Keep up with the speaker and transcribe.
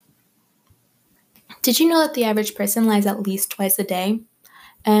Did you know that the average person lies at least twice a day?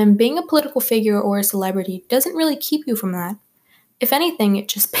 And being a political figure or a celebrity doesn't really keep you from that. If anything, it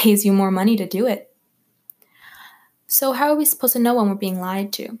just pays you more money to do it. So, how are we supposed to know when we're being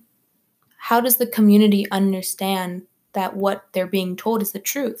lied to? How does the community understand that what they're being told is the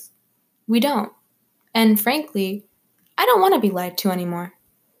truth? We don't. And frankly, I don't want to be lied to anymore.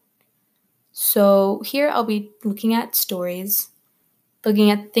 So, here I'll be looking at stories, looking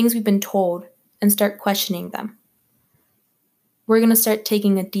at things we've been told, and start questioning them. We're going to start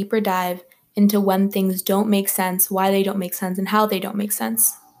taking a deeper dive into when things don't make sense, why they don't make sense, and how they don't make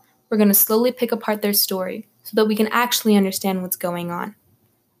sense. We're going to slowly pick apart their story so that we can actually understand what's going on.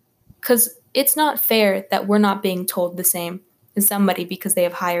 Because it's not fair that we're not being told the same as somebody because they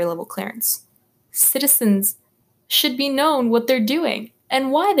have higher level clearance. Citizens should be known what they're doing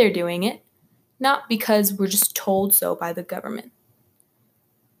and why they're doing it, not because we're just told so by the government.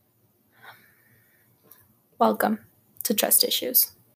 Welcome to Trust Issues.